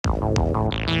Hi,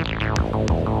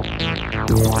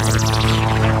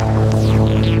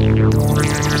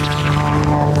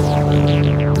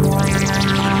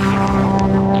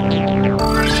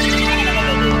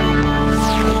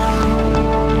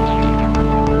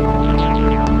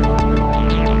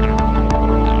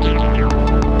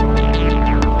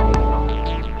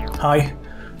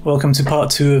 welcome to part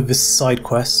 2 of this side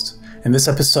quest. In this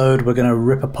episode we're going to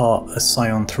rip apart a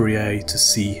Psion 3A to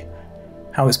see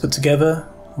how it's put together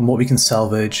and what we can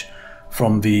salvage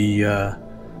from the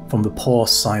poor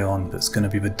Psion that's going to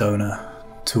be the donor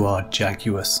to our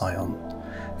Jaguar Psion.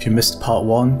 If you missed part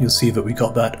 1, you'll see that we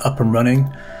got that up and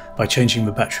running by changing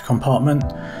the battery compartment,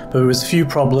 but there was a few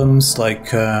problems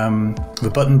like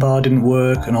the button bar didn't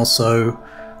work, and also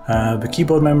the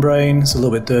keyboard membrane is a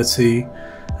little bit dirty,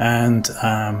 and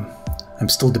I'm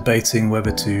still debating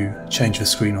whether to change the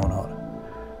screen or not.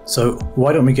 So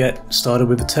why don't we get started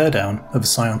with the teardown of the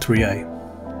Psion 3A.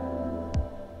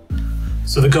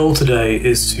 So the goal today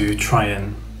is to try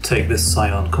and take this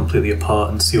Psion completely apart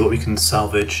and see what we can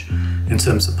salvage in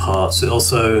terms of parts.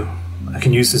 I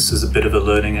can use this as a bit of a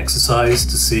learning exercise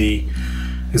to see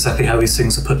exactly how these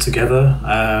things are put together,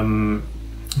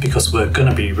 because we're going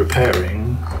to be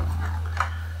repairing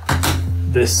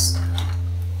this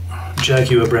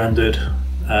Jaguar branded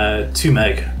 2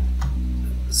 meg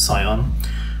Psion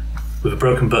with a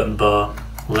broken button bar,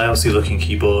 lousy looking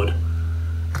keyboard,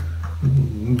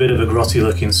 bit of a grotty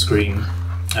looking screen.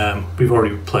 We've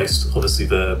already replaced obviously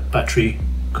the battery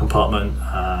compartment,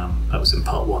 that was in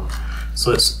part 1.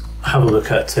 So let's have a look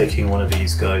at taking one of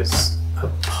these guys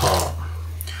apart.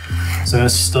 So I'm going to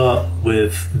start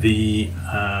with the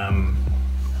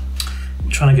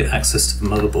trying to get access to the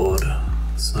motherboard.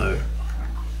 So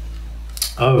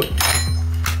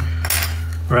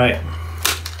right,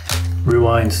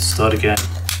 rewind, start again.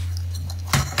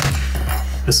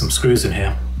 There's some screws in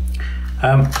here.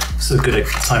 This is a good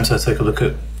time to take a look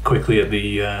quickly at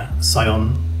the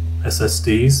Psion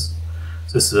SSDs.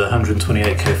 So this is a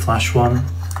 128K flash one.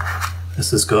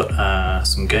 This has got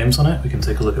some games on it. We can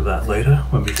take a look at that later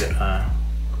when we get a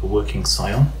working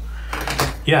Psion.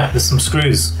 Yeah, there's some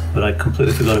screws that I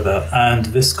completely forgot about, and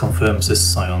this confirms this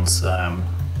Psion's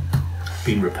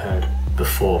been repaired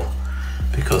before,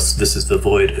 because this is the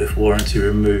void if warranty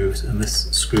removed, and this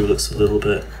screw looks a little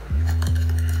bit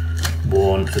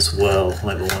worn as well,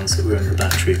 like the ones that were in the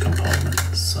battery compartment.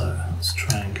 So let's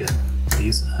try and get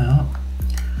these out.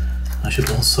 I should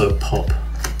also pop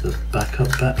the backup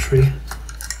battery.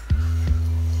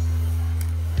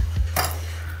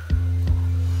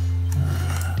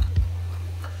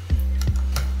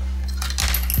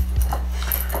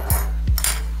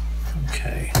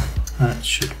 That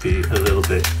should be a little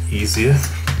bit easier.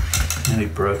 Nearly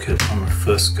broke it on the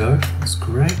first go, that's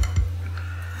great.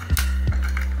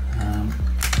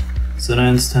 So now I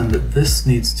understand that this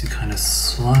needs to kind of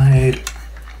slide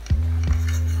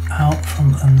out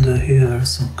from under here. There are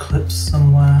some clips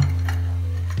somewhere.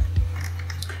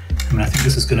 I mean, I think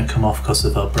this is going to come off because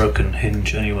of our broken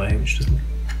hinge anyway, which doesn't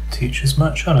teach us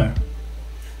much. Oh no.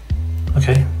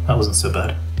 Okay, that wasn't so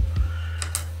bad.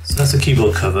 So that's a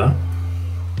keyboard cover.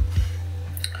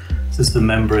 This is the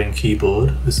membrane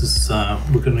keyboard. This is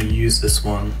we're going to use this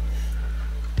one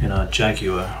in our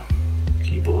Jaguar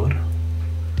keyboard.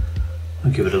 I'll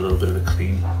give it a little bit of a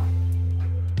clean.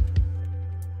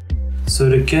 So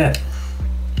to get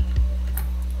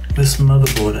this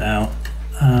motherboard out,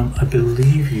 I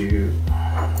believe you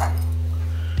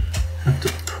have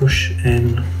to push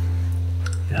in.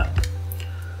 Yeah,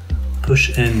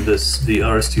 push in the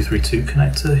RS-232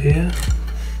 connector here.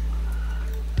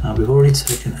 We've already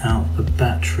taken out the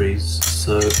batteries,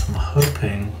 so I'm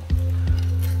hoping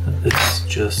that this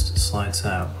just slides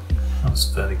out. That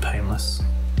was fairly painless.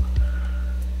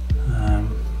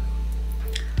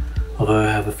 Although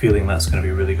I have a feeling that's going to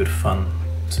be really good fun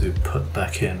to put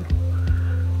back in.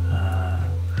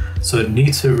 So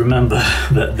need to remember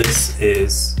that this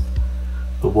is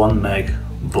the 1 meg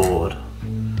board,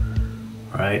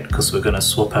 right? Because we're going to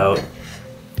swap out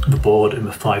the board in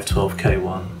the 512K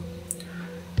one.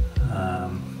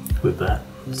 With that,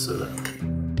 so that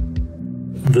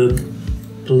the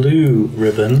blue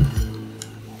ribbon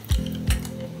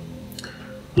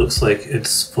looks like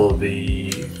it's for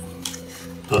the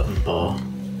button bar.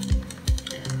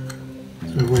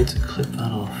 Is there a way to clip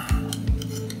that off?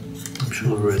 I'm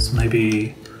sure there is.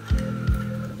 Maybe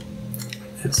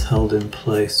it's held in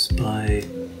place by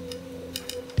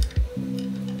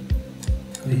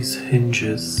these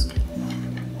hinges,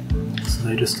 so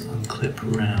they just unclip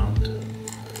around.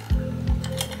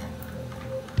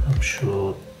 I'm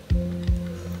sure.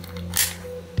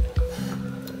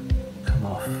 Come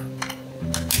off.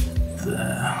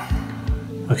 there.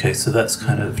 Okay, so that's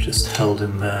kind of just held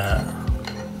in there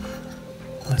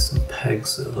by some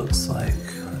pegs, it looks like.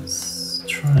 Let's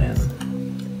try and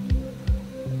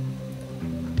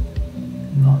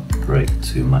not break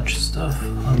too much stuff.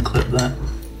 Unclip that.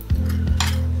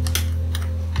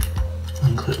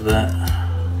 Unclip that.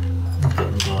 The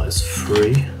button bar is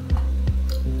free.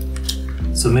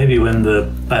 So maybe when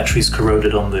the battery's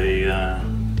corroded on the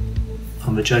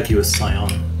Jaguar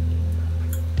Psion,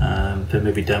 they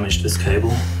maybe damaged this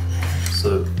cable.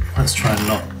 So let's try and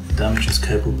not damage this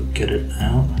cable but get it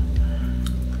out.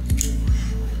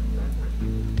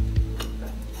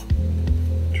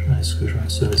 Try a screwdriver.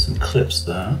 So there's some clips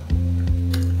there.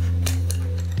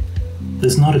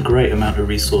 There's not a great amount of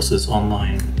resources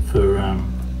online for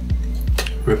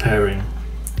repairing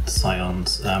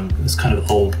Psions. There's kind of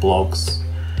old blogs.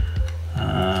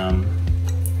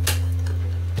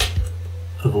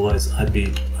 Otherwise, I'd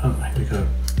be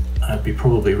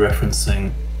probably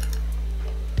referencing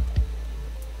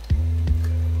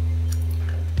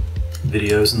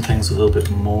videos and things a little bit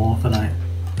more than I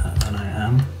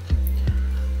am.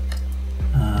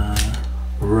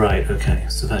 Right. Okay.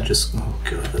 So that just, oh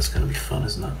god, that's going to be fun,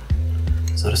 isn't it?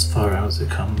 Is that as far out as it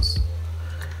comes?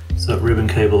 So that ribbon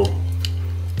cable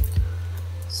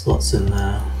slots in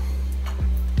there.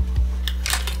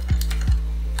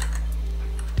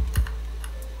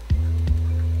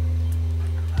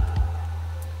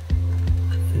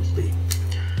 Fiddly.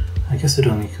 I guess it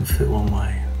only can fit one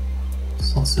way.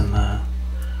 Slots in there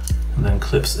and then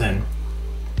clips in.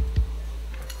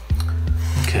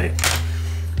 Okay.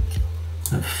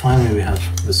 And finally we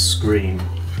have the screen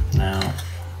now.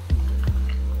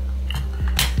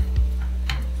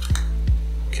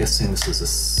 Guessing this is a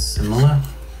similar.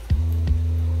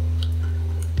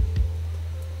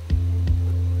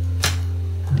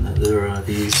 And that there are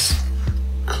these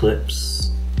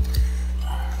clips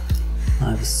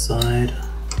either side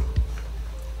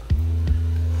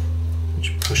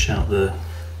which push out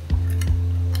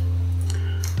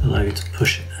allow you to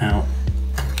push out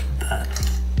that,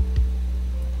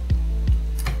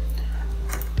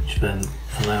 which then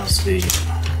allows the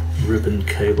ribbon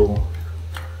cable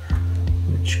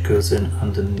which goes in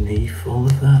underneath all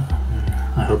of that.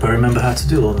 I hope I remember how to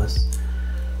do all this.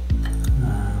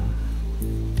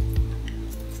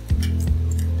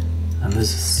 And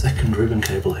there's a second ribbon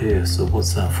cable here, so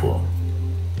what's that for?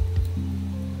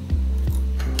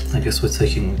 I guess we're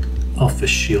taking off the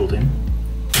shielding.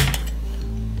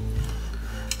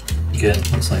 Again,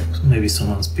 looks like maybe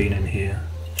someone's been in here.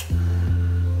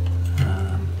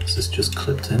 Is this just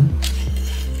clipped in?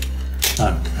 No,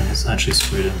 and it's actually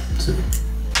screwed into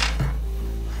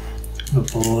the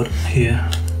board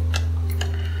here.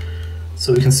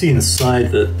 So we can see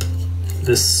inside that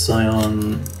this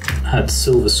Psion had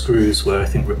silver screws where I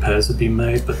think repairs had been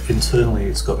made, but internally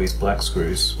it's got these black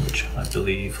screws, which I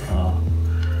believe are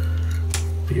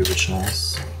the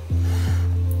originals.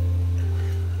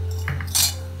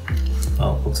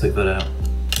 Well, we'll take that out.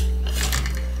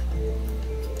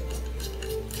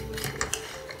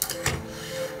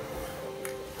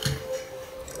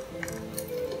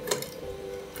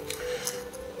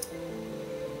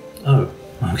 Oh,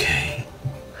 okay.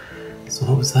 So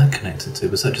what was that connected to?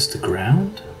 Was that just the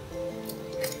ground?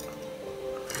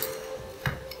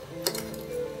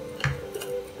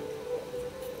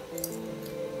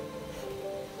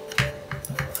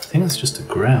 I think it's just a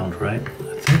ground, right?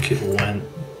 I think it went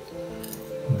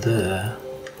there.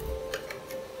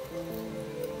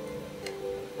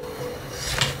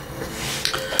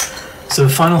 So the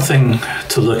final thing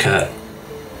to look at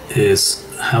is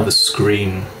how the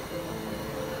screen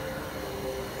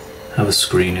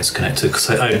is connected, because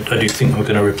I do think we're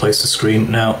going to replace the screen.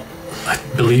 Now, I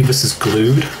believe this is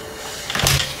glued.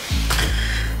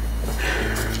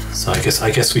 So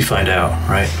I guess we find out,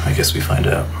 right? I guess we find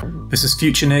out. This is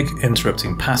future Nick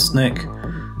interrupting past Nick.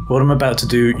 What I'm about to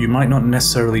do, you might not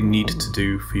necessarily need to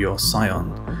do for your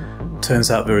Psion. Turns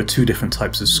out there are two different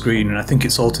types of screen, and I think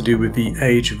it's all to do with the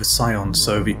age of the Psion.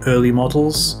 So the early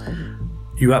models,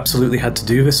 you absolutely had to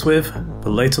do this with. The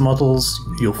later models,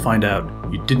 you'll find out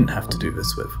you didn't have to do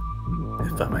this with,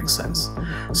 if that makes sense.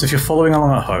 So if you're following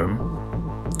along at home,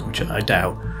 which I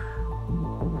doubt,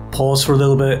 pause for a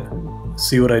little bit,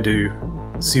 see what I do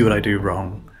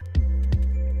wrong.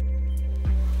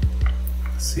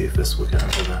 See if this will get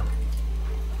under there.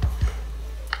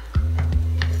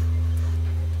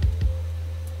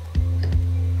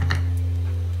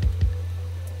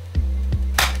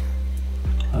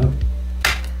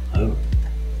 Oh.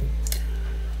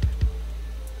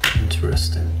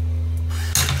 Interesting.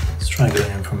 Let's try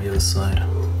going in from the other side.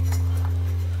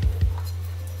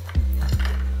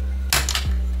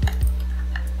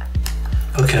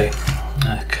 Okay,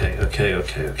 I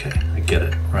get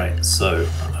it. Right, so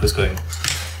I was going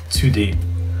too deep.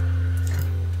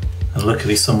 And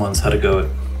luckily someone's had a go at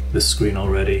this screen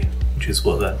already, which is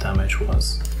what that damage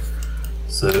was.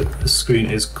 So the screen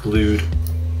is glued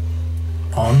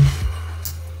on.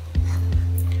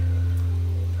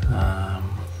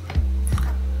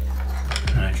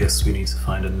 And I guess we need to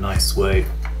find a nice way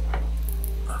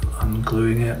of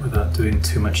ungluing it without doing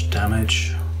too much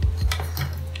damage.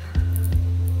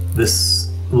 This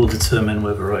will determine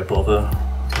whether I bother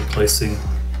replacing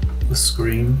the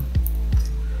screen.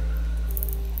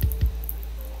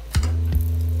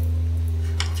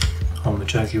 On the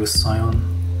Jaguar Psion.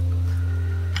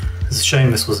 It's a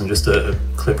shame this wasn't just a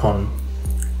clip-on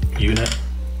unit.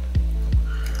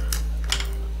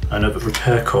 I know that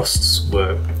repair costs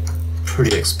were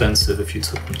pretty expensive if you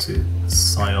took them to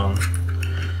Psion.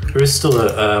 There is still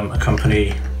a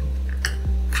company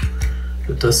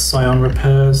that does Psion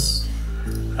repairs.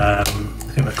 I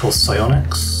think they're called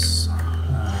Psionics.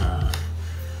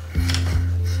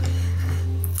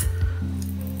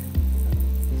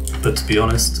 But to be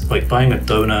honest, like buying a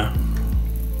donor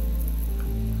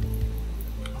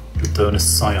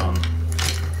Psion,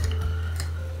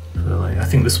 for like, I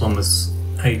think this one was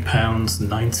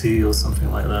 £8.90 or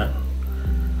something like that,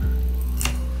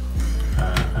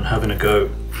 and having a go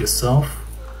yourself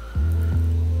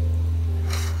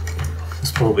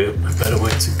is probably a better way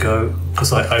to go,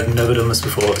 because I've never done this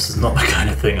before. This is not the kind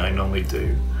of thing I normally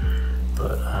do,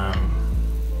 but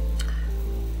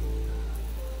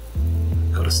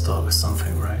gotta start with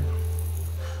something, right?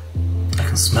 I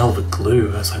can smell the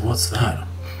glue. I was like, what's that?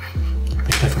 I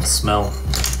think I can smell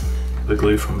the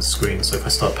glue from the screen, so if I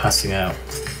start passing out,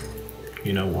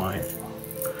 you know why.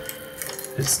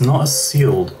 It's not as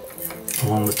sealed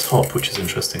along the top, which is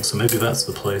interesting, so maybe that's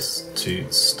the place to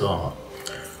start,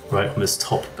 right on this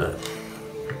top bit.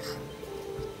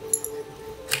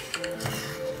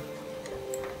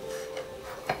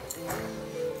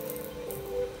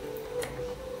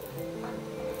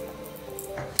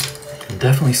 I can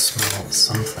definitely smell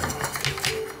something.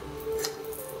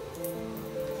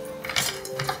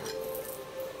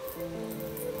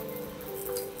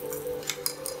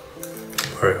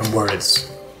 I'm worried it's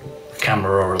a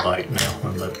camera or a light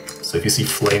now, so if you see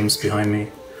flames behind me,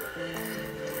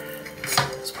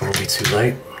 it's probably too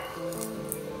late.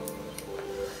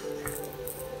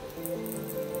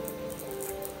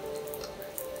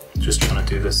 Just trying to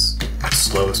do this as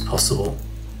slow as possible.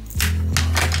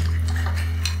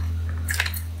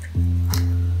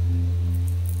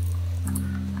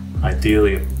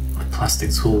 Ideally, a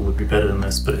plastic tool would be better than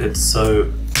this, but it's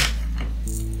so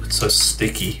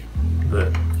sticky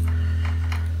that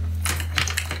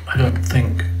I don't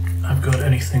think I've got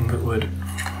anything that would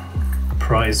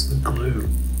prise the glue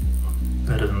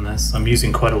better than this. I'm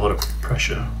using quite a lot of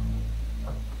pressure.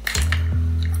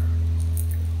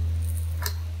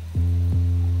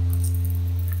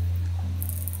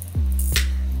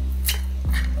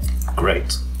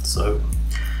 Great, so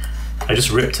I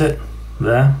just ripped it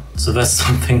there, so that's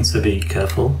something to be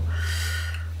careful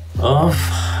of.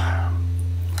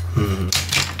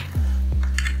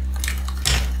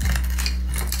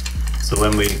 So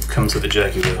when we come to the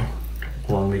Jaguar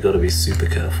one, we got to be super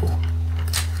careful.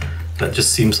 That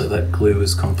just seems like that glue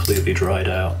is completely dried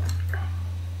out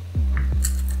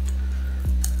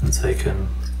and taken.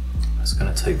 I was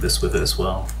going to take this with it as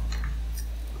well.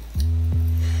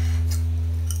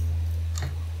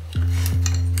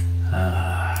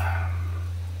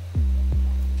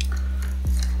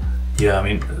 Yeah, I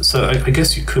mean, so I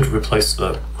guess you could replace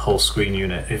the whole screen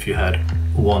unit if you had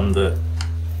one that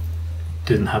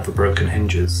didn't have the broken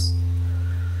hinges,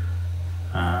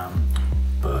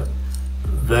 but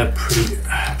they're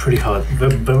pretty hard.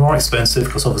 They're more expensive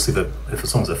because obviously,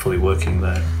 as long as they're fully working,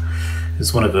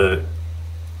 it's one of the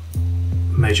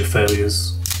major fail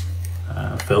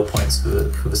points for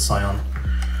the Psion.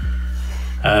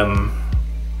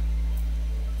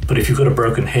 But if you've got a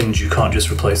broken hinge, you can't just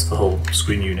replace the whole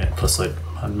screen unit. Plus,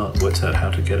 I've not worked out how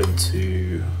to get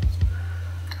into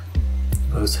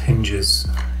those hinges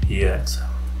yet.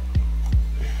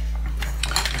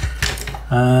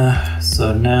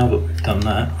 So now that we've done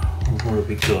that, what have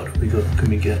we got? Can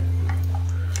we get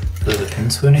further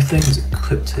into anything? Is it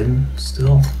clipped in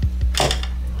still?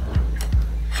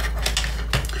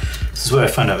 This is where I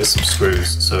found out there's some screws.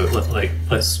 So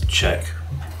let's check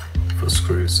for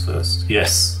screws first.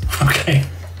 Yes, okay.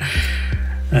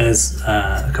 There's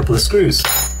a couple of screws.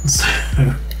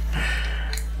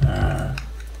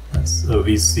 So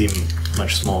these seem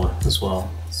much smaller as well.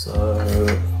 So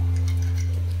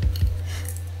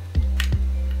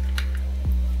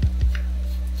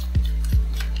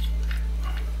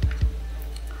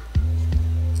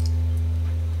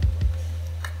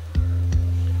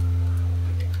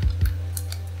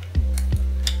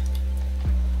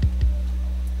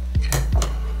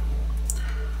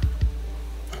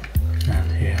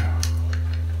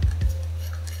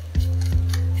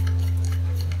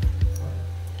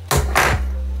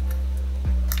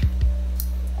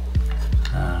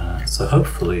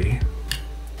hopefully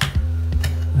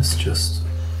this just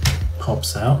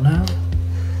pops out now.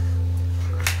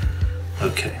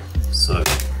 Okay, so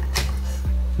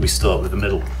we start with the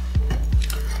middle.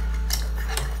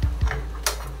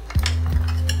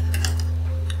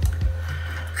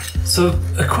 So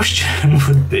a question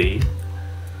would be,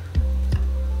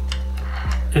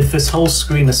 if this whole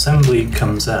screen assembly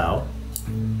comes out,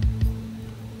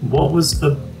 what was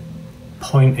the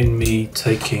point in me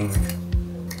taking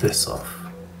this off?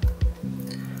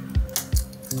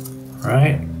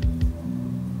 Right?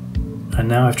 And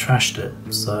now I've trashed it,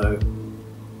 so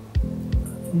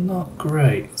not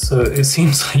great. So it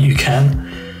seems like you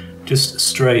can just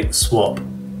straight swap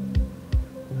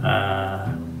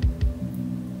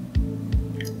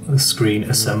the screen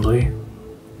assembly.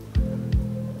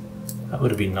 That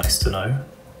would have been nice to know,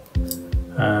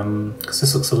 because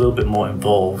this looks a little bit more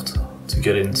involved to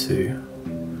get into.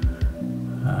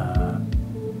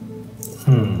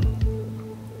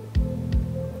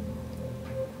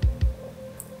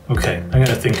 Okay, I'm going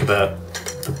to think about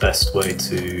the best way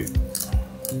to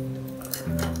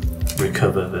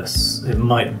recover this. It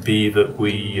might be that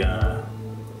we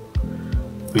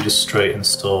just straight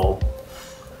install,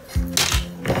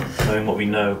 knowing what we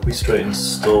know, we straight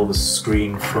install the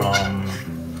screen from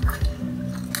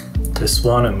this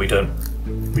one, and we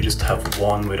just have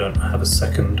one, we don't have a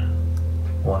second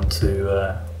one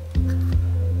to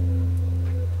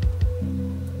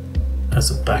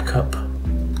as a backup.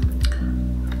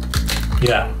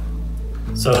 Yeah,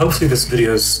 so hopefully this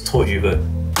video's taught you that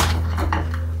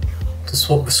to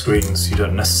swap the screens you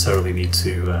don't necessarily need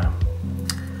to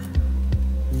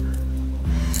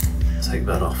take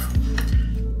that off.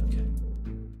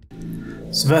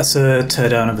 So that's a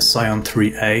teardown of a Psion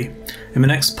 3A. In the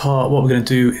next part, what we're going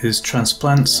to do is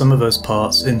transplant some of those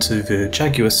parts into the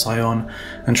Jaguar Psion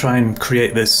and try and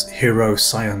create this hero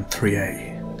Psion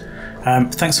 3A.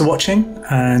 Thanks for watching,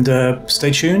 and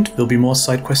stay tuned, there'll be more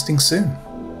side questing soon.